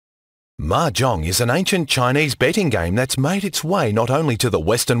Mahjong is an ancient Chinese betting game that's made its way not only to the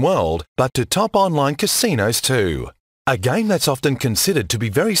Western world, but to top online casinos too. A game that's often considered to be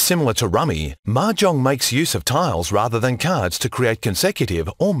very similar to rummy, Mahjong makes use of tiles rather than cards to create consecutive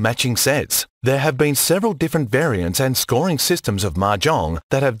or matching sets. There have been several different variants and scoring systems of Mahjong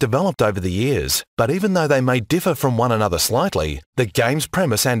that have developed over the years, but even though they may differ from one another slightly, the game's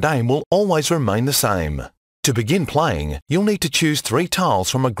premise and aim will always remain the same. To begin playing, you'll need to choose 3 tiles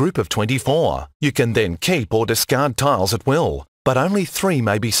from a group of 24. You can then keep or discard tiles at will, but only 3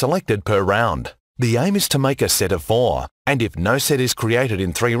 may be selected per round. The aim is to make a set of 4, and if no set is created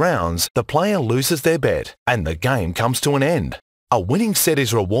in 3 rounds, the player loses their bet and the game comes to an end. A winning set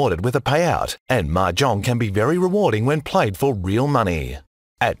is rewarded with a payout, and Mahjong can be very rewarding when played for real money.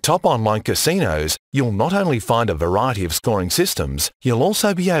 At top online casinos, you'll not only find a variety of scoring systems, you'll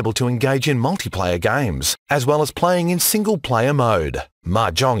also be able to engage in multiplayer games, as well as playing in single-player mode.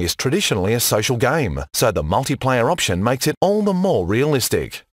 Mahjong is traditionally a social game, so the multiplayer option makes it all the more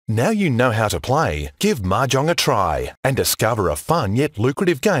realistic. Now you know how to play, give Mahjong a try and discover a fun yet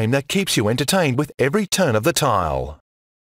lucrative game that keeps you entertained with every turn of the tile.